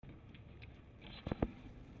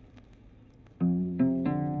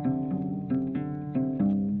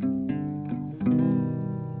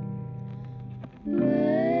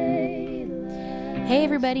Hey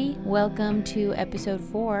everybody, welcome to episode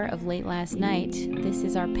 4 of Late Last Night. This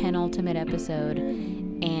is our penultimate episode,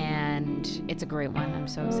 and it's a great one. I'm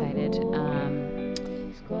so excited.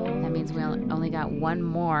 That means we only got one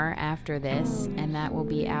more after this, and that will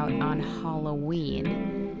be out on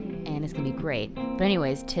Halloween, and it's going to be great. But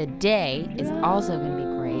anyways, today is also going to be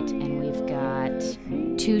great, and we've got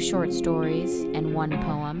 2 short stories and 1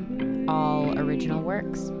 poem, all original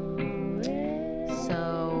works.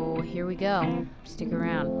 So here we go. Stick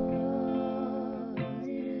around.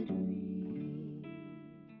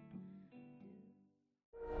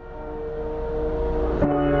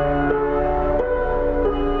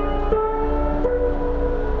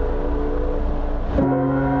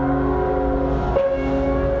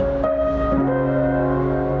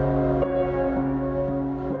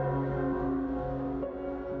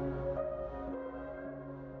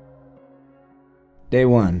 Day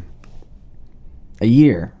 1. A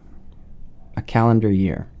year. A calendar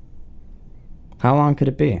year. How long could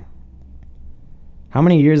it be? How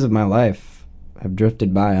many years of my life have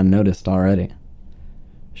drifted by unnoticed already?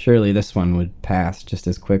 Surely this one would pass just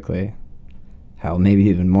as quickly. Hell, maybe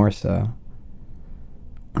even more so.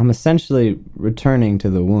 I'm essentially returning to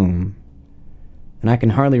the womb, and I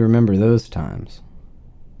can hardly remember those times,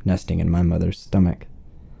 nesting in my mother's stomach.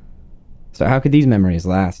 So how could these memories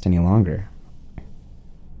last any longer?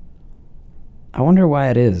 I wonder why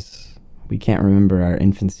it is we can't remember our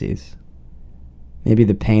infancies. Maybe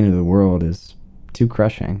the pain of the world is too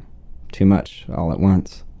crushing, too much all at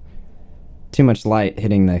once. Too much light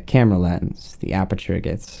hitting the camera lens, the aperture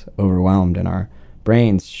gets overwhelmed and our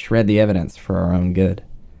brains shred the evidence for our own good.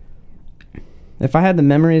 If I had the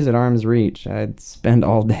memories at arm's reach, I'd spend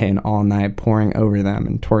all day and all night poring over them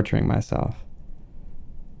and torturing myself.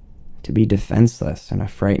 To be defenseless in a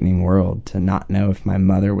frightening world, to not know if my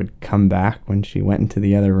mother would come back when she went into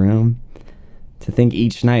the other room, to think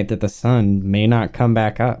each night that the sun may not come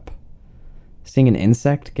back up, seeing an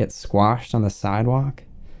insect get squashed on the sidewalk,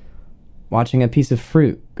 watching a piece of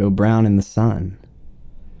fruit go brown in the sun,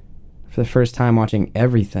 for the first time watching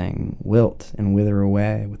everything wilt and wither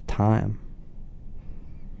away with time.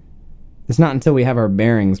 It's not until we have our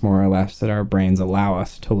bearings more or less that our brains allow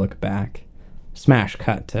us to look back. Smash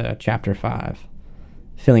cut to chapter 5,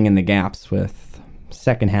 filling in the gaps with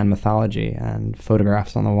secondhand mythology and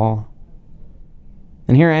photographs on the wall.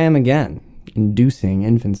 And here I am again, inducing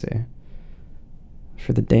infancy.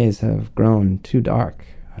 For the days have grown too dark.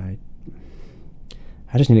 I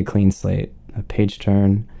just need a clean slate, a page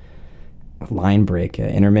turn, a line break, an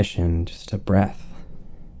intermission, just a breath.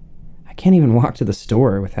 I can't even walk to the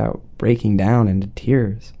store without breaking down into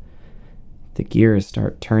tears. The gears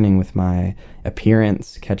start turning with my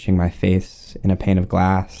appearance, catching my face in a pane of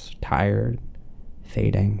glass, tired,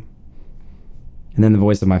 fading. And then the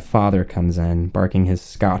voice of my father comes in, barking his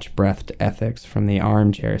Scotch-breathed ethics from the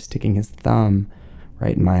armchair, sticking his thumb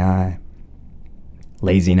right in my eye.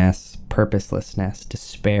 Laziness, purposelessness,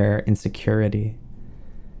 despair, insecurity.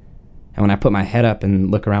 And when I put my head up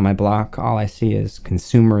and look around my block, all I see is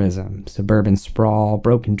consumerism, suburban sprawl,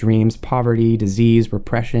 broken dreams, poverty, disease,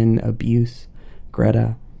 repression, abuse,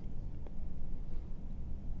 Greta.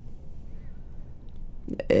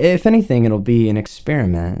 If anything, it'll be an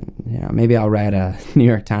experiment. Maybe I'll write a New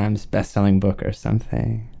York Times best-selling book or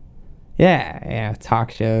something. Yeah,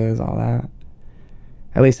 talk shows, all that.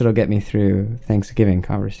 At least it'll get me through Thanksgiving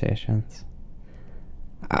conversations.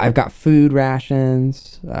 I've got food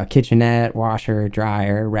rations, a kitchenette, washer,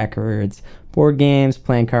 dryer, records, board games,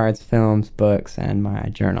 playing cards, films, books, and my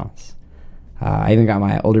journals. I even got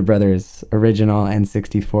my older brother's original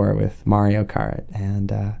N64 with Mario Kart, and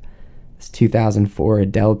this 2004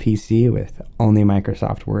 Dell PC with only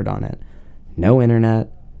Microsoft Word on it. No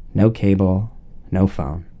internet, no cable, no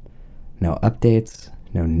phone. No updates,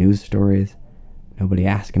 no news stories, nobody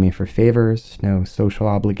asking me for favors, no social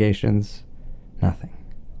obligations, nothing.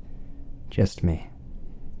 Just me.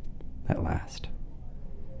 At last.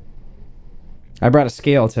 I brought a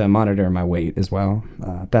scale to monitor my weight as well.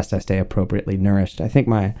 Best I stay appropriately nourished. I think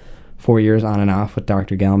my 4 years on and off with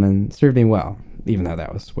Dr. Gelman served me well, even though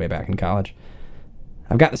that was way back in college.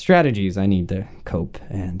 I've got the strategies I need to cope,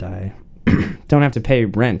 and I don't have to pay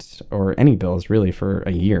rent or any bills really for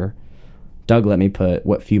a year. Doug let me put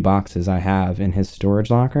what few boxes I have in his storage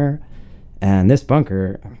locker, and this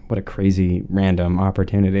bunker, what a crazy random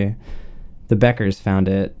opportunity. The Beckers found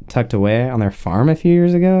it tucked away on their farm a few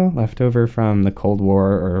years ago, left over from the Cold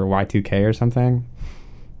War or Y2K or something.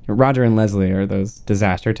 Roger and Leslie are those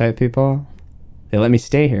disaster type people. They let me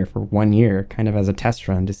stay here for 1 year, kind of as a test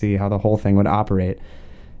run to see how the whole thing would operate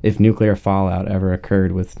if nuclear fallout ever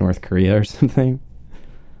occurred with North Korea or something.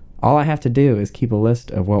 All I have to do is keep a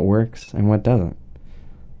list of what works and what doesn't.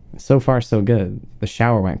 So far, so good. The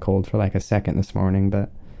shower went cold for like a second this morning,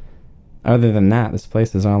 but other than that, this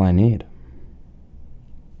place is all I need.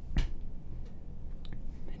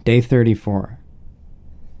 Day 34.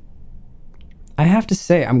 I have to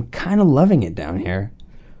say, I'm kind of loving it down here.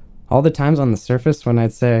 All the times on the surface when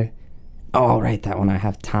I'd say, oh, I'll write that when I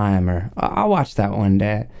have time, or I'll watch that one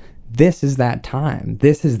day. This is that time.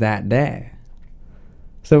 This is that day.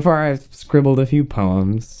 So far, I've scribbled a few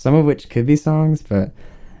poems, some of which could be songs, but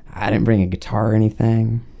I didn't bring a guitar or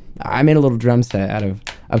anything. I made a little drum set out of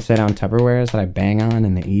upside-down Tupperwares that I bang on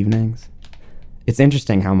in the evenings. It's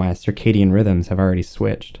interesting how my circadian rhythms have already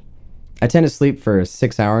switched. I tend to sleep for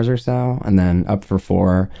 6 hours or so, and then up for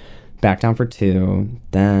 4, back down for 2,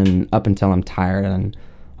 then up until I'm tired and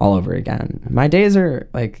all over again. My days are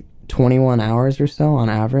like 21 hours or so on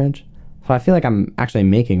average, so I feel like I'm actually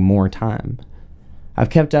making more time. I've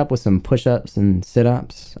kept up with some push-ups and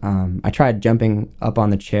sit-ups. I tried jumping up on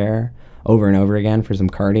the chair over and over again for some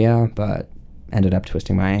cardio, but ended up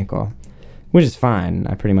twisting my ankle, which is fine.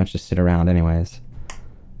 I pretty much just sit around anyways.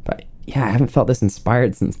 But yeah, I haven't felt this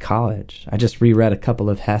inspired since college. I just reread a couple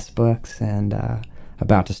of Hess books and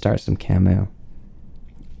about to start some Camus.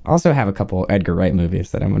 Also have a couple Edgar Wright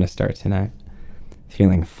movies that I'm going to start tonight.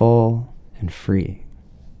 Feeling full and free.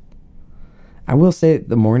 I will say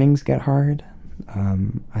the mornings get hard.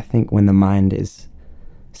 I think when the mind is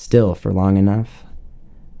still for long enough,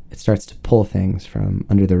 it starts to pull things from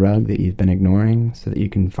under the rug that you've been ignoring so that you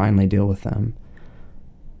can finally deal with them.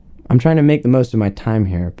 I'm trying to make the most of my time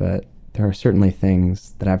here, but there are certainly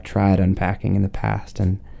things that I've tried unpacking in the past,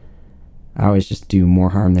 and I always just do more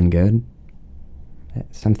harm than good.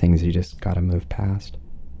 Some things you just gotta move past.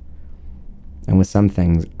 And with some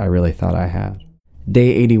things, I really thought I had. Day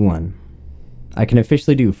 81. I can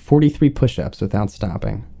officially do 43 push-ups without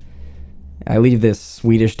stopping. I leave this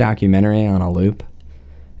Swedish documentary on a loop.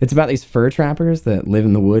 It's about these fur trappers that live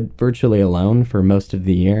in the wood virtually alone for most of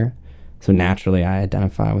the year, so naturally I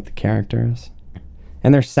identify with the characters.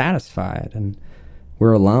 And they're satisfied, and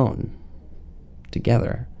we're alone,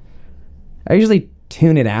 together. I usually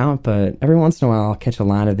tune it out, but every once in a while I'll catch a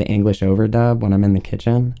line of the English overdub when I'm in the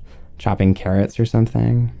kitchen, chopping carrots or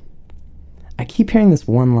something. I keep hearing this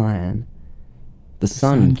one line. The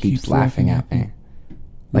sun keeps laughing at me,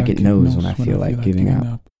 like it knows when I feel like giving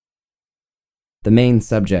up. The main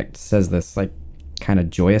subject says this like kind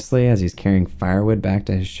of joyously as he's carrying firewood back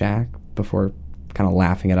to his shack before kind of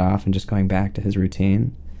laughing it off and just going back to his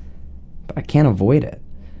routine. But I can't avoid it.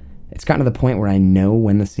 It's gotten to the point where I know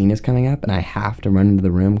when the scene is coming up and I have to run into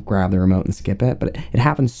the room, grab the remote and skip it. But it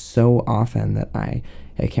happens so often that I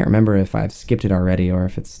can't remember if I've skipped it already or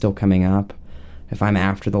if it's still coming up, if I'm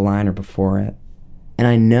after the line or before it. And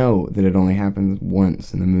I know that it only happens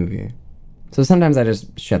once in the movie. So sometimes I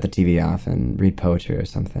just shut the TV off and read poetry or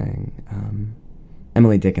something.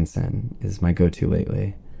 Emily Dickinson is my go-to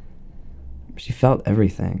lately. She felt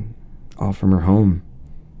everything, all from her home.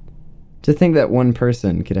 To think that one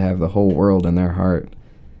person could have the whole world in their heart,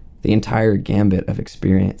 the entire gambit of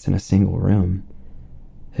experience in a single room,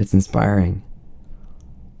 it's inspiring.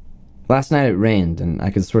 Last night it rained, and I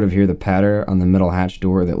could sort of hear the patter on the middle hatch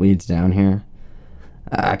door that leads down here.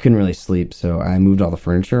 I couldn't really sleep, so I moved all the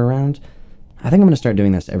furniture around. I think I'm going to start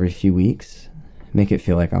doing this every few weeks, make it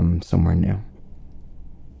feel like I'm somewhere new.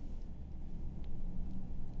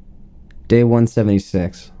 Day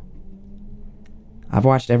 176. I've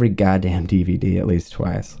watched every goddamn DVD at least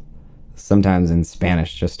twice, sometimes in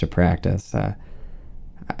Spanish just to practice. I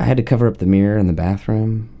had to cover up the mirror in the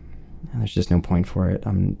bathroom. There's just no point for it.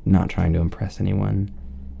 I'm not trying to impress anyone.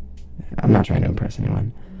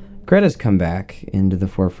 Greta's come back into the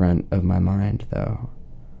forefront of my mind, though.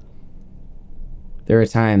 There are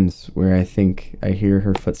times where I think I hear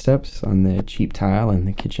her footsteps on the cheap tile in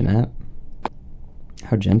the kitchenette.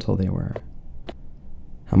 How gentle they were.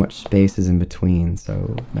 How much space is in between,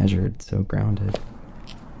 so measured, so grounded.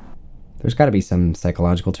 There's got to be some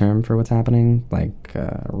psychological term for what's happening, like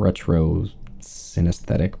retro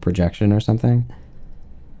synesthetic projection or something.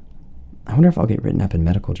 I wonder if I'll get written up in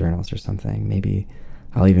medical journals or something. Maybe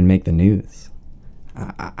I'll even make the news.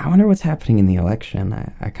 I wonder what's happening in the election.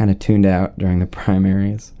 I kind of tuned out during the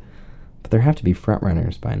primaries, but there have to be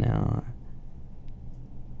frontrunners by now.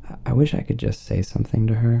 I wish I could just say something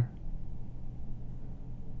to her.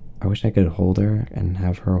 I wish I could hold her and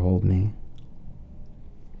have her hold me.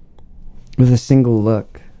 With a single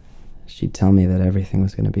look, she'd tell me that everything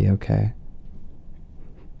was going to be okay.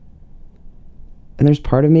 And there's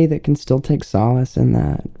part of me that can still take solace in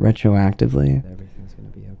that retroactively.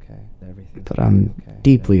 But I'm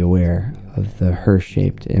deeply aware of the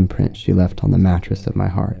her-shaped imprint she left on the mattress of my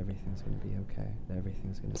heart.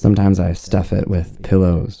 Sometimes I stuff it with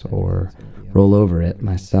pillows or roll over it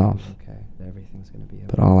myself,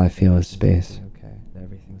 but all I feel is space,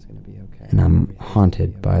 and I'm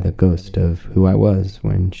haunted by the ghost of who I was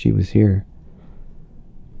when she was here.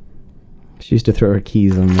 She used to throw her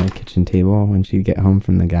keys on the kitchen table when she'd get home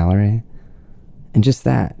from the gallery, and just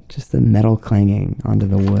the metal clanging onto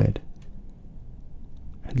the wood,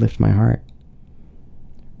 I'd lift my heart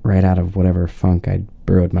right out of whatever funk I'd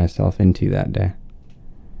burrowed myself into that day.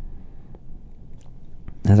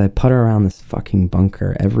 As I putter around this fucking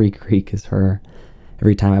bunker, every creak is her.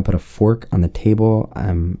 Every time I put a fork on the table,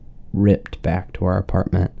 I'm ripped back to our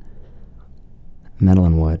apartment. Metal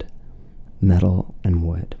and wood. Metal and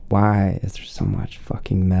wood. Why is there so much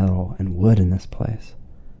fucking metal and wood in this place?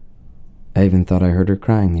 I even thought I heard her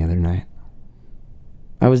crying the other night.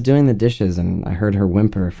 I was doing the dishes and I heard her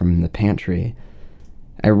whimper from the pantry.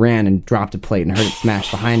 I ran and dropped a plate and heard it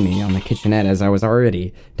smash behind me on the kitchenette as I was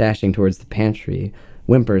already dashing towards the pantry.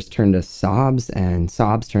 Whimpers turned to sobs, and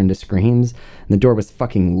sobs turned to screams, and the door was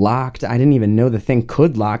fucking locked. I didn't even know the thing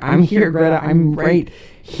could lock. I'm here, Greta. I'm right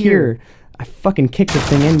here. I fucking kicked the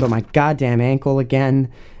thing in, but my goddamn ankle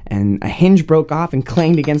again, and a hinge broke off and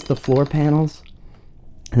clanged against the floor panels.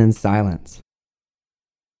 And then silence.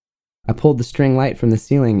 I pulled the string light from the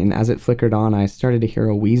ceiling, and as it flickered on, I started to hear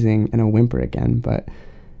a wheezing and a whimper again, but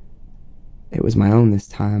it was my own this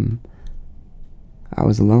time. I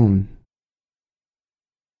was alone.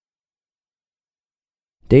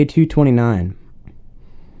 Day 229.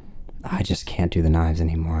 I just can't do the knives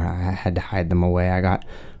anymore. I had to hide them away. I got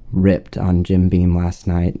ripped on Jim Beam last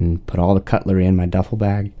night and put all the cutlery in my duffel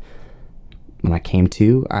bag. When I came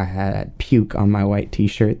to, I had puke on my white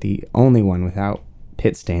t-shirt, the only one without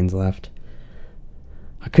pit stains left.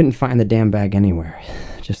 I couldn't find the damn bag anywhere,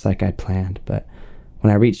 just like I'd planned, but when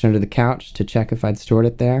I reached under the couch to check if I'd stored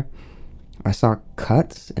it there, I saw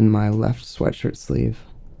cuts in my left sweatshirt sleeve.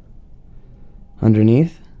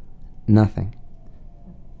 Underneath, nothing.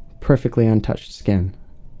 Perfectly untouched skin.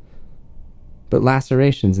 But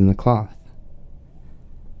lacerations in the cloth.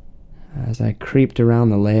 As I creeped around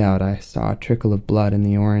the layout, I saw a trickle of blood in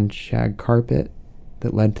the orange shag carpet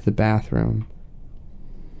that led to the bathroom.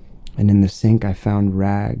 And in the sink, I found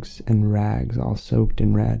rags and rags all soaked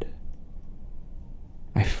in red.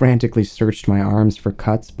 I frantically searched my arms for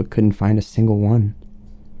cuts, but couldn't find a single one.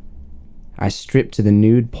 I stripped to the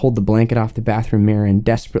nude, pulled the blanket off the bathroom mirror, and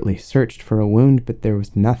desperately searched for a wound, but there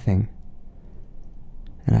was nothing.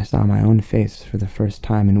 And I saw my own face for the first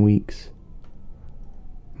time in weeks.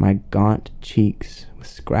 My gaunt cheeks, with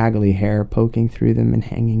scraggly hair poking through them and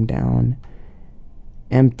hanging down.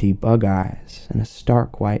 Empty bug eyes and a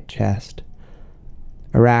stark white chest.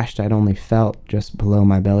 A rash I'd only felt just below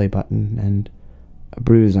my belly button, and a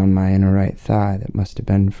bruise on my inner right thigh that must have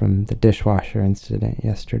been from the dishwasher incident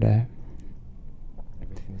yesterday.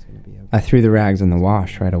 I threw the rags in the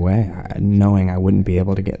wash right away, knowing I wouldn't be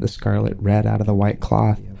able to get the scarlet red out of the white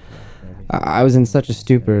cloth. I was in such a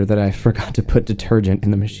stupor that I forgot to put detergent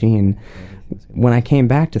in the machine. When I came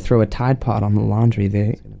back to throw a Tide Pod on the laundry,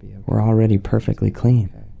 they were already perfectly clean.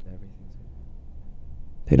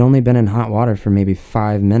 They'd only been in hot water for maybe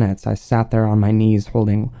 5 minutes. I sat there on my knees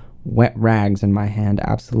holding wet rags in my hand,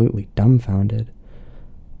 absolutely dumbfounded.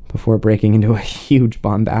 Before breaking into a huge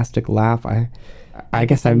bombastic laugh, I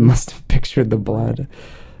guess I must have pictured the blood.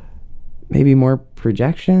 Maybe more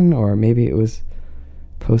projection, or maybe it was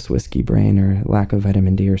post-whiskey brain or lack of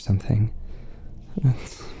vitamin D or something.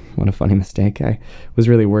 What a funny mistake. I was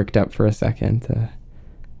really worked up for a second.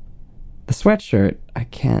 The sweatshirt, I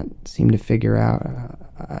can't seem to figure out.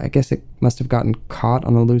 I guess it must have gotten caught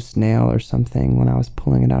on a loose nail or something when I was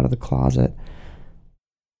pulling it out of the closet.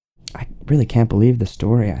 I really can't believe the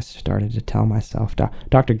story I started to tell myself.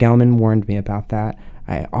 Dr. Gelman warned me about that.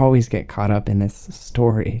 I always get caught up in this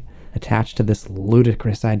story, attached to this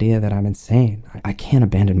ludicrous idea that I'm insane. I can't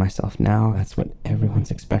abandon myself now. That's what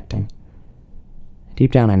everyone's expecting.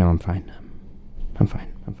 Deep down, I know I'm fine. I'm fine.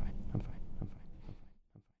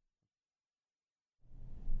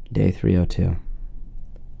 Day 302.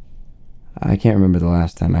 I can't remember the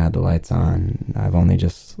last time I had the lights on. I've only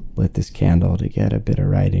just lit this candle to get a bit of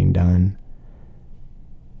writing done.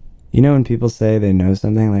 You know when people say they know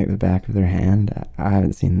something like the back of their hand? I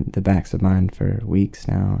haven't seen the backs of mine for weeks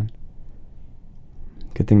now.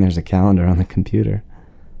 Good thing there's a calendar on the computer.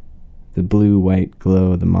 The blue-white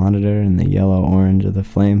glow of the monitor and the yellow-orange of the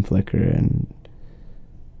flame flicker, and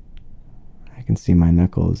I can see my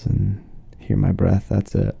knuckles and hear my breath.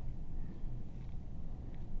 That's it.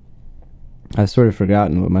 I've sort of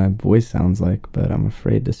forgotten what my voice sounds like, but I'm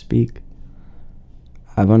afraid to speak.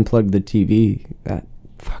 I've unplugged the TV, that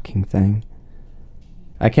fucking thing.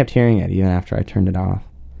 I kept hearing it even after I turned it off.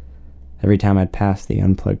 Every time I'd pass the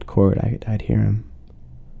unplugged cord, I'd hear him.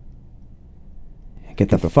 Get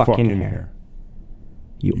the fuck in here.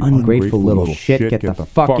 You ungrateful little shit, get the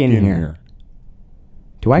fuck in here.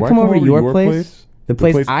 Do I come over to your place? The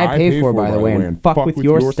place I pay for, by the way, and fuck with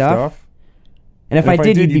your stuff? And if I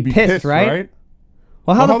did, you'd be pissed, right?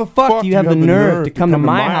 Well, how the fuck do you have the nerve to come to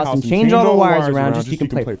my house and change all the wires around just so you can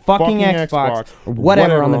play fucking Xbox or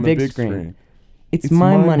whatever on the big screen? It's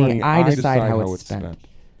my money. I decide how it's spent.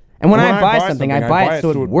 And when I buy something, I buy it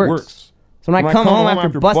so it works. So when I come home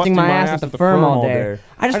after busting my ass at the firm all day,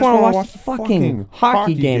 I just want to watch the fucking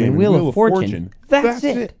hockey game and Wheel of Fortune. That's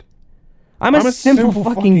it. I'm a simple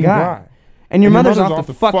fucking guy. And your mother's off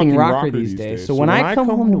the fucking rocker these days, so when I come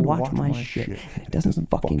home to watch my shit and it doesn't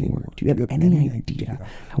fucking work, do you have any idea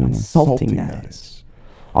how insulting that is?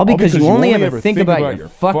 All because you only ever think about your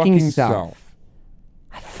fucking self.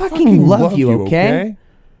 I fucking love you, okay?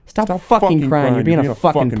 Stop fucking crying, you're being a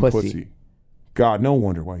fucking pussy. God, no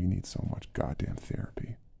wonder why you need so much goddamn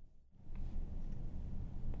therapy.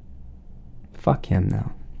 Fuck him,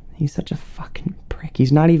 though. He's such a fucking prick.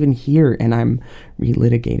 He's not even here, and I'm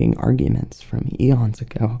relitigating arguments from eons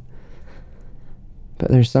ago.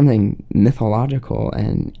 But there's something mythological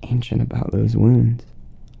and ancient about those wounds.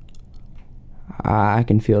 I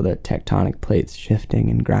can feel the tectonic plates shifting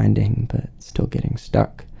and grinding, but still getting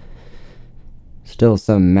stuck. Still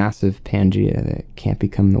some massive Pangea that can't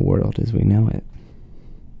become the world as we know it.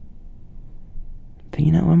 But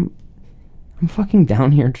you know, I'm fucking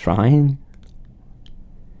down here trying.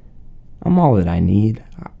 I'm all that I need.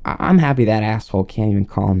 I'm happy that asshole can't even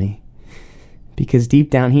call me. Because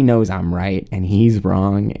deep down he knows I'm right, and he's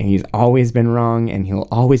wrong, and he's always been wrong, and he'll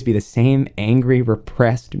always be the same angry,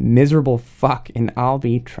 repressed, miserable fuck, and I'll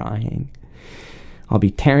be trying. I'll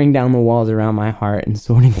be tearing down the walls around my heart and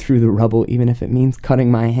sorting through the rubble, even if it means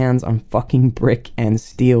cutting my hands on fucking brick and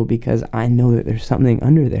steel, because I know that there's something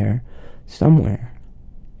under there, somewhere.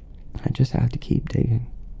 I just have to keep digging.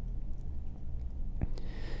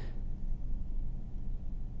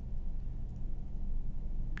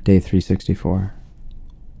 Day 364.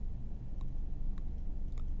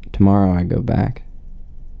 Tomorrow I go back.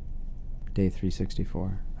 Day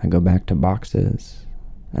 364. I go back to boxes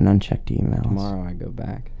and unchecked emails. Tomorrow I go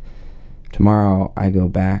back. Tomorrow I go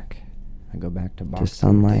back. I go back to boxes. To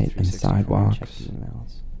sunlight and sidewalks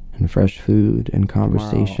and fresh food and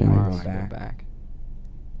conversation. Tomorrow I go back.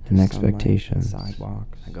 And expectations.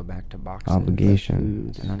 Sidewalks. I go back to boxes.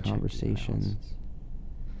 Obligations and conversations.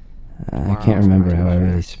 I can't remember how I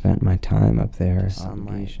really spent my time up there.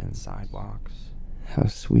 Sunlight and sidewalks. How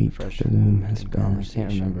sweet the room has been. I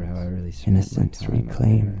can't remember how I really spent innocence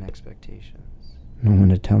reclaimed. Expectations. No one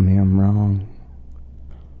to tell me I'm wrong.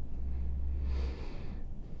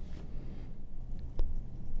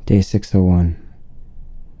 Day 601.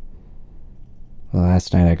 Well,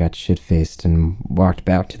 last night I got shit-faced and walked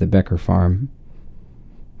back to the Becker farm.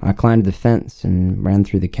 I climbed the fence and ran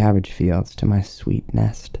through the cabbage fields to my sweet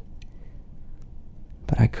nest.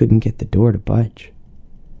 But I couldn't get the door to budge.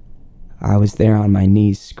 I was there on my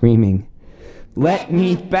knees screaming, "Let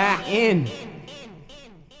me back in!"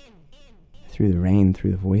 Through the rain,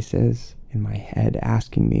 through the voices in my head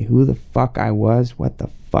asking me who the fuck I was, what the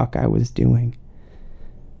fuck I was doing.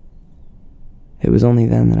 It was only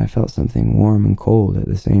then that I felt something warm and cold at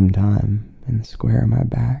the same time in the square of my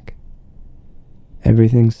back.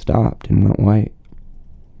 Everything stopped and went white.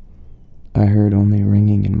 I heard only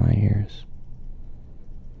ringing in my ears.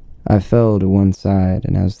 I fell to one side,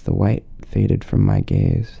 and as the white faded from my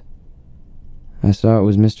gaze, I saw it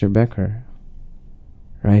was Mr. Becker,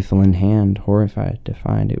 rifle in hand, horrified to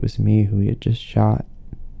find it was me who he had just shot.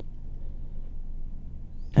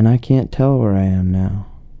 And I can't tell where I am now,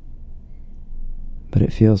 but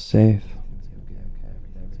it feels safe.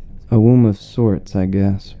 A womb of sorts, I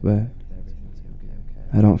guess, but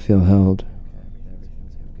I don't feel held.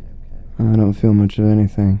 I don't feel much of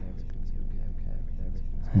anything.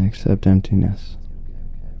 Except emptiness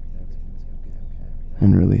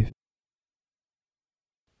and relief.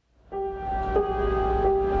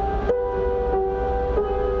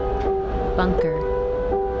 Bunker,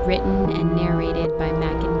 written and narrated by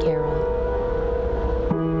Mac and Carol.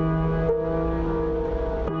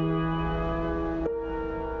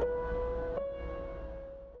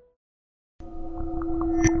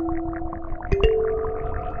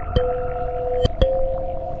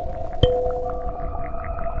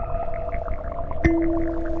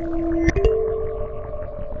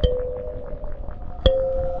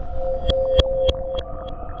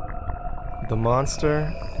 The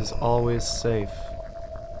monster is always safe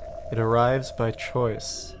It arrives by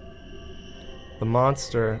choice. The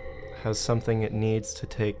monster has something it needs to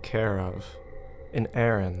take care of, an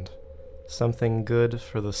errand, something good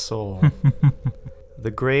for the soul.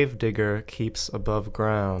 The gravedigger keeps above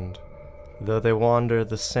ground, though they wander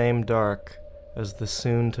the same dark as the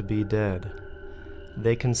soon-to-be dead.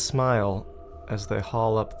 They can smile as they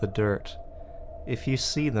haul up the dirt. If you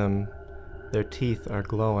see them, their teeth are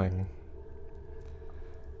glowing.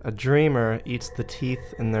 A dreamer eats the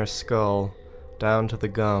teeth in their skull down to the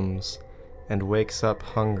gums and wakes up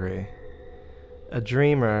hungry. A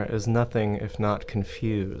dreamer is nothing if not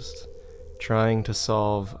confused, trying to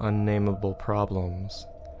solve unnameable problems.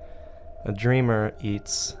 A dreamer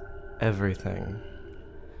eats everything.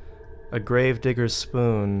 A gravedigger's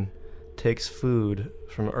spoon takes food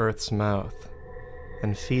from Earth's mouth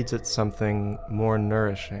and feeds it something more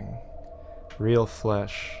nourishing, real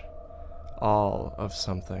flesh, all of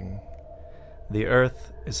something. The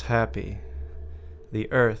Earth is happy.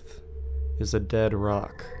 The Earth is a dead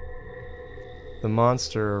rock. The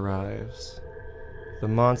monster arrives. The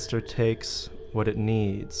monster takes what it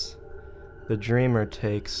needs. The dreamer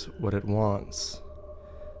takes what it wants.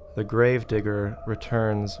 The gravedigger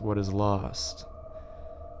returns what is lost.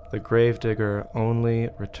 The gravedigger only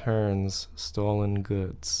returns stolen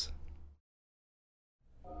goods.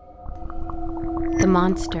 The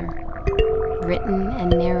Monster, written and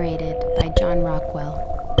narrated by John Rockwell.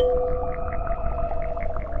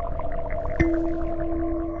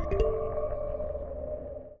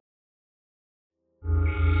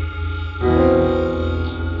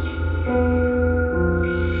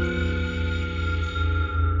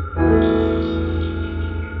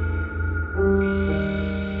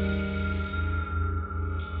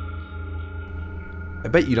 I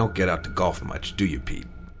bet you don't get out to golf much, do you, Pete?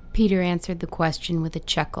 Peter answered the question with a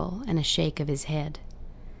chuckle and a shake of his head.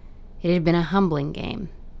 It had been a humbling game.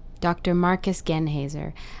 Dr. Marcus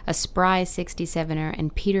Genhazer, a spry 67er,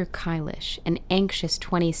 and Peter Kylish, an anxious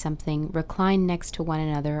 20-something, reclined next to one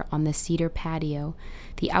another on the cedar patio,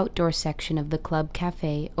 the outdoor section of the club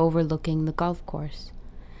cafe overlooking the golf course.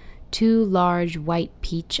 2 large white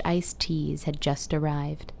peach iced teas had just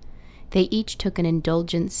arrived. They each took an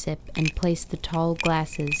indulgent sip and placed the tall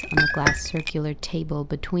glasses on the glass circular table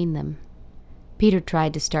between them. Peter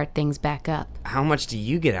tried to start things back up. How much do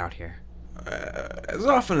you get out here? As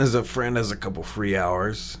often as a friend has a couple free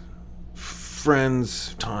hours.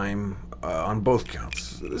 Friends, time, on both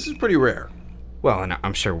counts. This is pretty rare. Well, and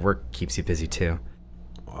I'm sure work keeps you busy too.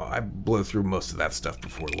 Well, I blow through most of that stuff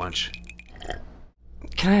before lunch.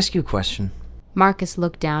 Can I ask you a question? Marcus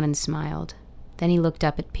looked down and smiled. Then he looked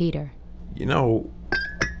up at Peter. You know,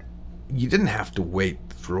 you didn't have to wait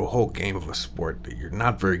through a whole game of a sport that you're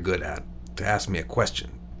not very good at to ask me a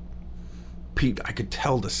question. Pete, I could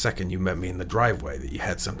tell the second you met me in the driveway that you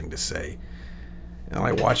had something to say. And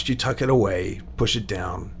I watched you tuck it away, push it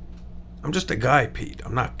down. I'm just a guy, Pete.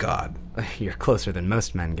 I'm not God. You're closer than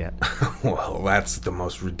most men get. Well, that's the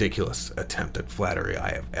most ridiculous attempt at flattery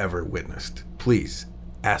I have ever witnessed. Please,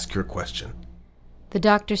 ask your question. The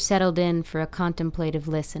doctor settled in for a contemplative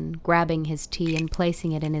listen, grabbing his tea and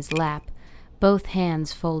placing it in his lap, both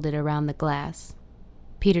hands folded around the glass.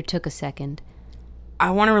 Peter took a second.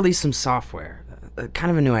 I want to release some software, kind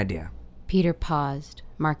of a new idea. Peter paused.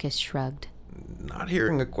 Marcus shrugged. Not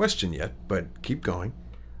hearing a question yet, but keep going.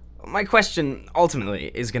 My question, ultimately,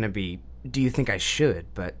 is going to be, do you think I should?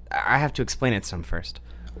 But I have to explain it some first.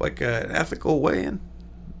 Like an ethical weigh-in?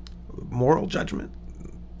 Moral judgment?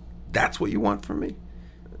 That's what you want from me?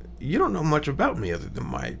 You don't know much about me other than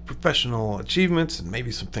my professional achievements and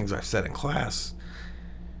maybe some things I've said in class.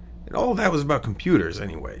 And all that was about computers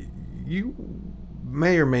anyway. You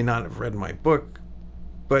may or may not have read my book,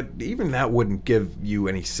 but even that wouldn't give you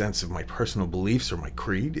any sense of my personal beliefs or my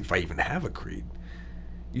creed, if I even have a creed.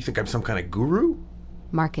 You think I'm some kind of guru?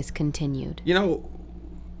 Marcus continued. You know,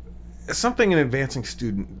 something an advancing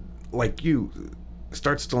student like you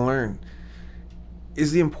starts to learn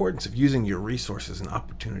is the importance of using your resources and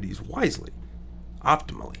opportunities wisely,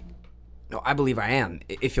 optimally. No, I believe I am,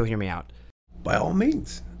 if you'll hear me out. By all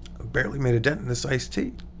means. I barely made a dent in this iced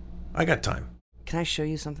tea. I got time. Can I show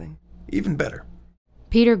you something? Even better.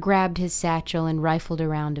 Peter grabbed his satchel and rifled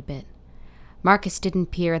around a bit. Marcus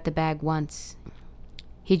didn't peer at the bag once.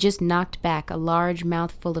 He just knocked back a large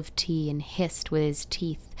mouthful of tea and hissed with his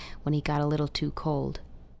teeth when he got a little too cold.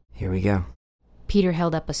 Here we go. Peter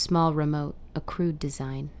held up a small remote, a crude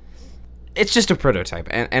design. It's just a prototype,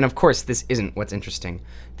 and of course this isn't what's interesting.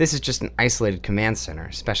 This is just an isolated command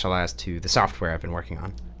center specialized to the software I've been working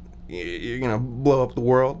on. You're gonna blow up the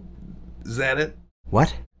world? Is that it?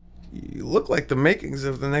 What? You look like the makings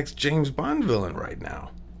of the next James Bond villain right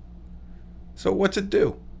now. So what's it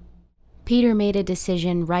do? Peter made a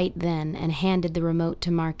decision right then and handed the remote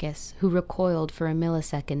to Marcus, who recoiled for a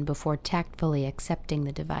millisecond before tactfully accepting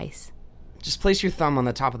the device. Just place your thumb on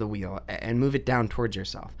the top of the wheel and move it down towards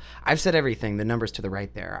yourself. I've said everything, the number's to the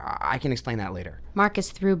right there. I can explain that later.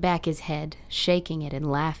 Marcus threw back his head, shaking it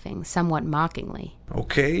and laughing, somewhat mockingly.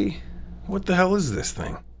 Okay, what the hell is this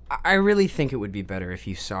thing? I really think it would be better if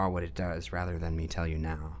you saw what it does rather than me tell you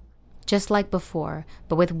now. Just like before,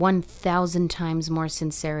 but with 1,000 times more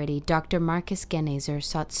sincerity, Dr. Marcus Gennazer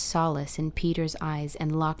sought solace in Peter's eyes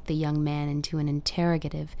and locked the young man into an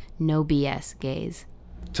interrogative, no BS gaze.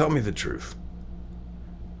 Tell me the truth.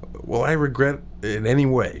 Will I regret in any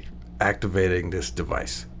way activating this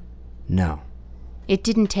device? No. It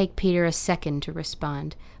didn't take Peter a second to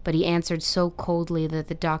respond, but he answered so coldly that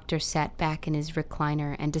the doctor sat back in his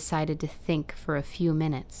recliner and decided to think for a few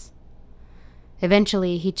minutes.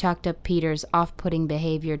 Eventually, he chalked up Peter's off-putting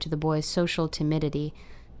behavior to the boy's social timidity,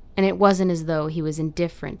 and it wasn't as though he was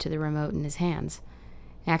indifferent to the remote in his hands.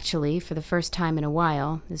 Actually, for the first time in a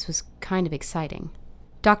while, this was kind of exciting.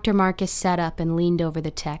 Dr. Marcus sat up and leaned over the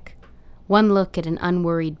tech. One look at an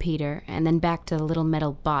unworried Peter, and then back to the little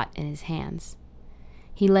metal bot in his hands.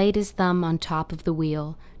 He laid his thumb on top of the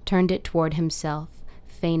wheel, turned it toward himself,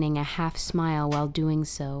 feigning a half-smile while doing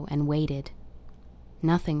so, and waited.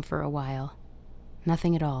 Nothing for a while.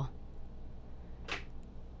 Nothing at all.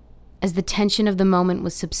 As the tension of the moment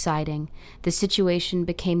was subsiding, the situation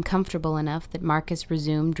became comfortable enough that Marcus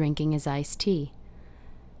resumed drinking his iced tea.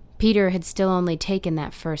 Peter had still only taken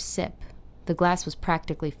that first sip. The glass was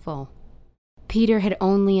practically full. Peter had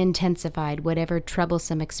only intensified whatever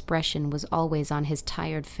troublesome expression was always on his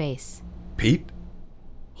tired face. Pete?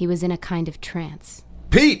 He was in a kind of trance.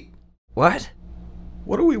 Pete! What?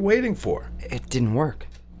 What are we waiting for? It didn't work.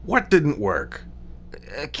 What didn't work?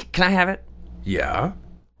 Can I have it? Yeah?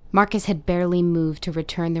 Marcus had barely moved to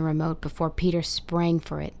return the remote before Peter sprang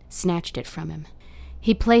for it, snatched it from him.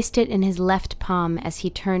 He placed it in his left palm as he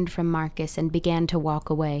turned from Marcus and began to walk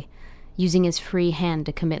away, using his free hand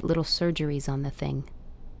to commit little surgeries on the thing.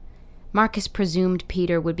 Marcus presumed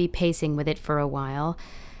Peter would be pacing with it for a while,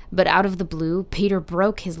 but out of the blue, Peter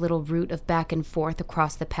broke his little route of back and forth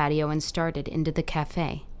across the patio and started into the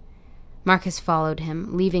cafe. Marcus followed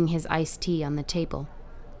him, leaving his iced tea on the table.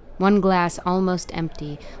 One glass almost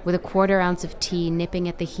empty, with a 1/4 ounce of tea nipping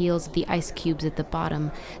at the heels of the ice cubes at the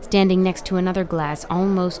bottom, standing next to another glass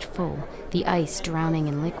almost full, the ice drowning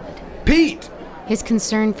in liquid. Pete! His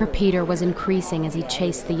concern for Peter was increasing as he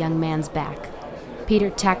chased the young man's back.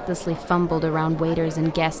 Peter tactlessly fumbled around waiters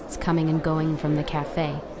and guests coming and going from the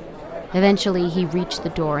cafe. Eventually, he reached the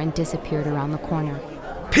door and disappeared around the corner.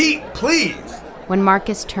 Pete, please! When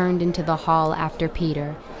Marcus turned into the hall after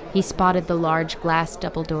Peter, he spotted the large glass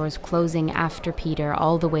double doors closing after Peter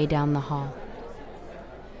all the way down the hall.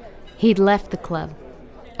 He'd left the club.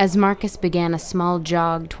 As Marcus began a small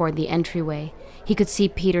jog toward the entryway, he could see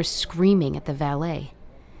Peter screaming at the valet.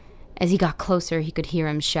 As he got closer, he could hear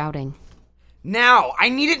him shouting, Now! I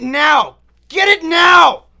need it now! Get it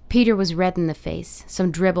now! Peter was red in the face.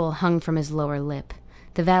 Some dribble hung from his lower lip.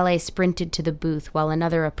 The valet sprinted to the booth while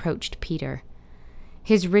another approached Peter.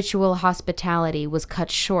 His ritual hospitality was cut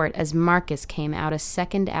short as Marcus came out a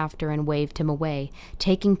second after and waved him away,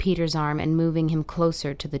 taking Peter's arm and moving him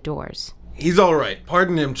closer to the doors. He's all right.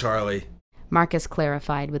 Pardon him, Charlie. Marcus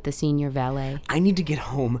clarified with the senior valet. I need to get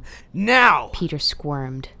home now! Peter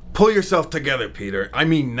squirmed. Pull yourself together, Peter. I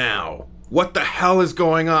mean now. What the hell is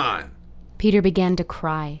going on? Peter began to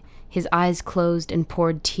cry. His eyes closed and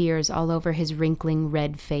poured tears all over his wrinkling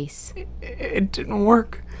red face. It didn't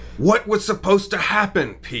work. What was supposed to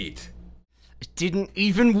happen, Pete? It didn't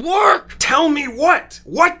even work! Tell me what?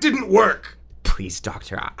 What didn't work? Please,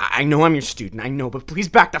 doctor, I know I'm your student, I know, but please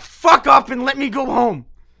back the fuck up and let me go home!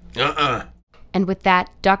 And with that,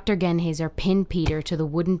 Dr. Gennazer pinned Peter to the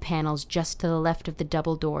wooden panels just to the left of the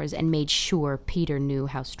double doors and made sure Peter knew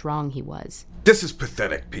how strong he was. This is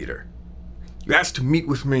pathetic, Peter. You asked to meet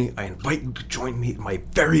with me, I invite you to join me in my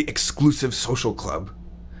very exclusive social club.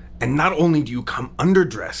 And not only do you come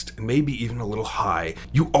underdressed and maybe even a little high,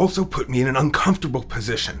 you also put me in an uncomfortable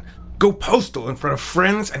position. Go postal in front of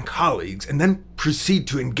friends and colleagues and then proceed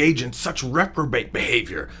to engage in such reprobate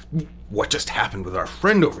behavior, what just happened with our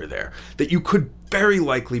friend over there, that you could very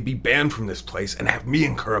likely be banned from this place and have me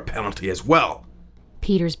incur a penalty as well.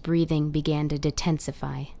 Peter's breathing began to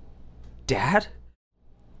detensify. Dad?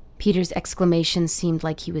 Peter's exclamation seemed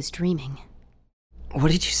like he was dreaming.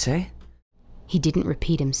 What did you say? He didn't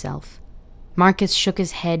repeat himself. Marcus shook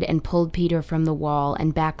his head and pulled Peter from the wall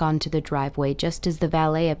and back onto the driveway just as the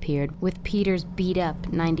valet appeared with Peter's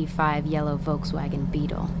beat-up 95 yellow Volkswagen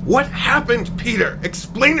Beetle. What happened, Peter?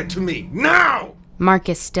 Explain it to me, now!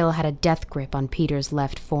 Marcus still had a death grip on Peter's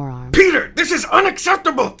left forearm. Peter, this is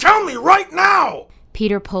unacceptable! Tell me right now!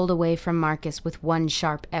 Peter pulled away from Marcus with one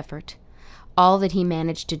sharp effort. All that he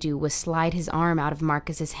managed to do was slide his arm out of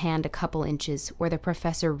Marcus's hand a couple inches where the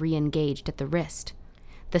professor re-engaged at the wrist.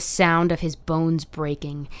 The sound of his bones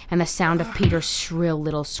breaking and the sound of Peter's shrill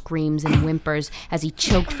little screams and whimpers as he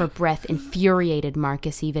choked for breath infuriated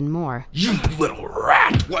Marcus even more. You little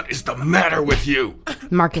rat! What is the matter with you?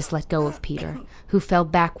 Marcus let go of Peter, who fell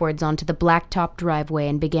backwards onto the blacktop driveway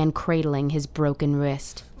and began cradling his broken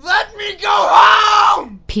wrist. Let me go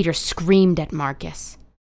home! Peter screamed at Marcus.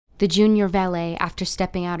 The junior valet, after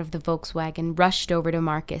stepping out of the Volkswagen, rushed over to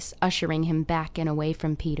Marcus, ushering him back and away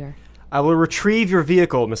from Peter. I will retrieve your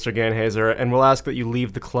vehicle, Mr. Ganhazer, and will ask that you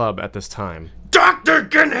leave the club at this time. Dr.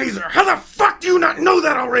 Ganhazer, how the fuck do you not know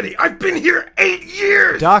that already? I've been here 8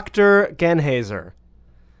 years! Dr. Ganhazer,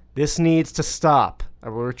 this needs to stop. I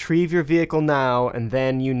will retrieve your vehicle now, and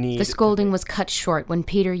then you need... The scolding was cut short when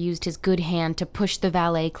Peter used his good hand to push the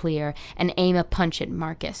valet clear and aim a punch at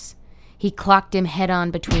Marcus. He clocked him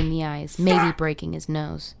head-on between the eyes, maybe breaking his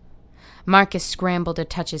nose. Marcus scrambled to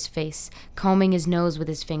touch his face, combing his nose with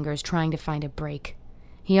his fingers, trying to find a break.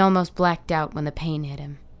 He almost blacked out when the pain hit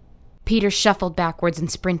him. Peter shuffled backwards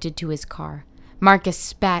and sprinted to his car. Marcus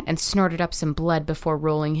spat and snorted up some blood before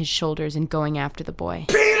rolling his shoulders and going after the boy.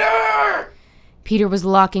 Peter! Peter was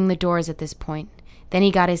locking the doors at this point. Then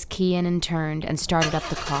he got his key in and turned and started up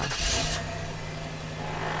the car.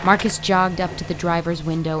 Marcus jogged up to the driver's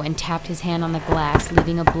window and tapped his hand on the glass,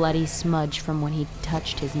 leaving a bloody smudge from when he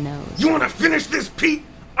touched his nose. You want to finish this, Pete?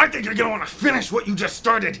 I think you're going to want to finish what you just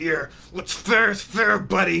started here. What's fair is fair,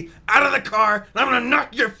 buddy. Out of the car, and I'm going to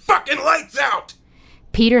knock your fucking lights out!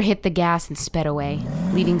 Peter hit the gas and sped away,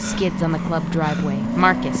 leaving skids on the club driveway.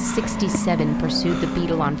 Marcus, 67, pursued the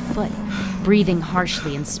Beetle on foot, breathing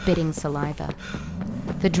harshly and spitting saliva.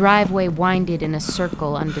 The driveway winded in a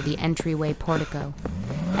circle under the entryway portico.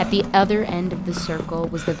 At the other end of the circle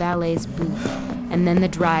was the valet's booth, and then the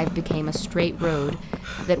drive became a straight road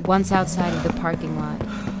that, once outside of the parking lot,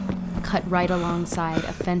 cut right alongside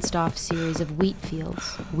a fenced-off series of wheat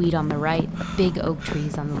fields, wheat on the right, big oak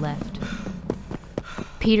trees on the left.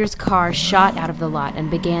 Peter's car shot out of the lot and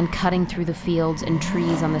began cutting through the fields and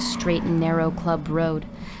trees on the straight and narrow club road,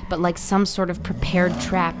 but like some sort of prepared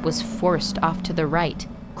trap was forced off to the right,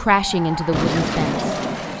 crashing into the wooden fence.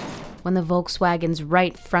 When the Volkswagen's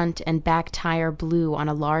right front and back tire blew on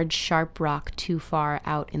a large sharp rock too far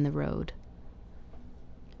out in the road.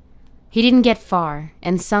 He didn't get far,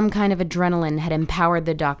 and some kind of adrenaline had empowered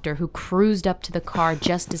the doctor, who cruised up to the car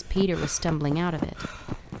just as Peter was stumbling out of it.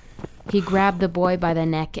 He grabbed the boy by the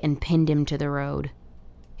neck and pinned him to the road.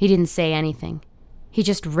 He didn't say anything. He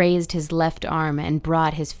just raised his left arm and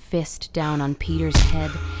brought his fist down on Peter's head,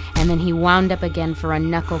 and then he wound up again for a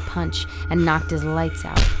knuckle punch and knocked his lights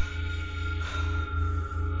out.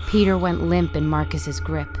 Peter went limp in Marcus's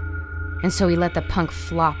grip, and so he let the punk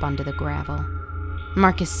flop onto the gravel.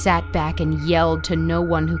 Marcus sat back and yelled to no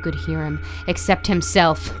one who could hear him, except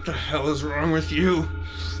himself. What the hell is wrong with you?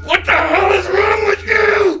 What the hell is wrong with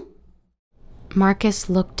you? Marcus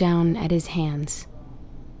looked down at his hands.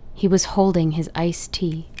 He was holding his iced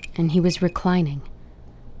tea, and he was reclining.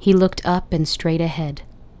 He looked up and straight ahead.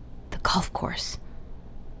 The golf course.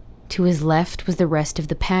 To his left was the rest of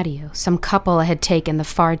the patio. Some couple had taken the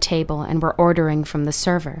far table and were ordering from the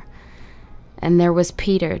server. And there was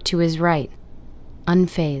Peter to his right,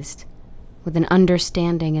 unfazed, with an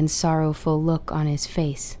understanding and sorrowful look on his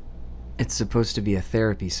face. It's supposed to be a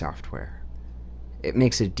therapy software. It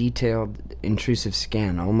makes a detailed, intrusive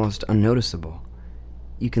scan almost unnoticeable.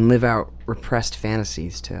 You can live out repressed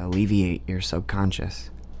fantasies to alleviate your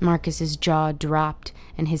subconscious. Marcus's jaw dropped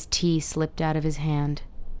and his tea slipped out of his hand.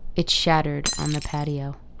 It shattered on the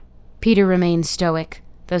patio. Peter remained stoic,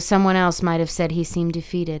 though someone else might have said he seemed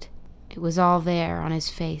defeated. It was all there on his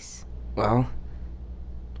face. Well,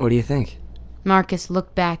 what do you think? Marcus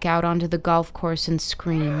looked back out onto the golf course and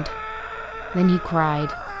screamed. Then he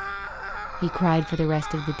cried. He cried for the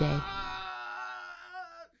rest of the day.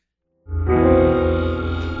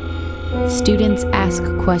 Students Ask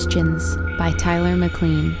Questions by Tyler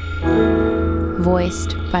McLean.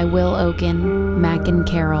 Voiced by Will Oken, Mackin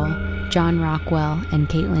Carroll, John Rockwell, and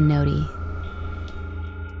Caitlin Nody.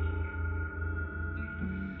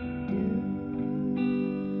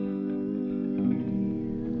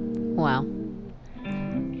 Wow.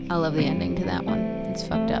 I love the ending to that one. It's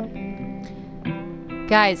fucked up.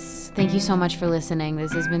 Guys, thank you so much for listening.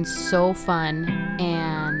 This has been so fun.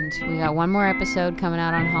 And we got one more episode coming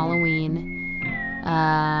out on Halloween.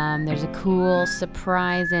 There's a cool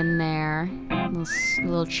surprise in there.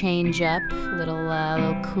 Little change up.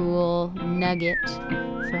 Little cool nugget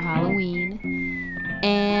for Halloween.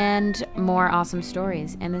 And more awesome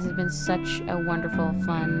stories. And this has been such a wonderful,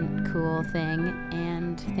 fun, cool thing.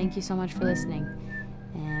 And thank you so much for listening.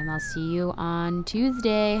 And I'll see you on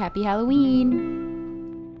Tuesday. Happy Halloween.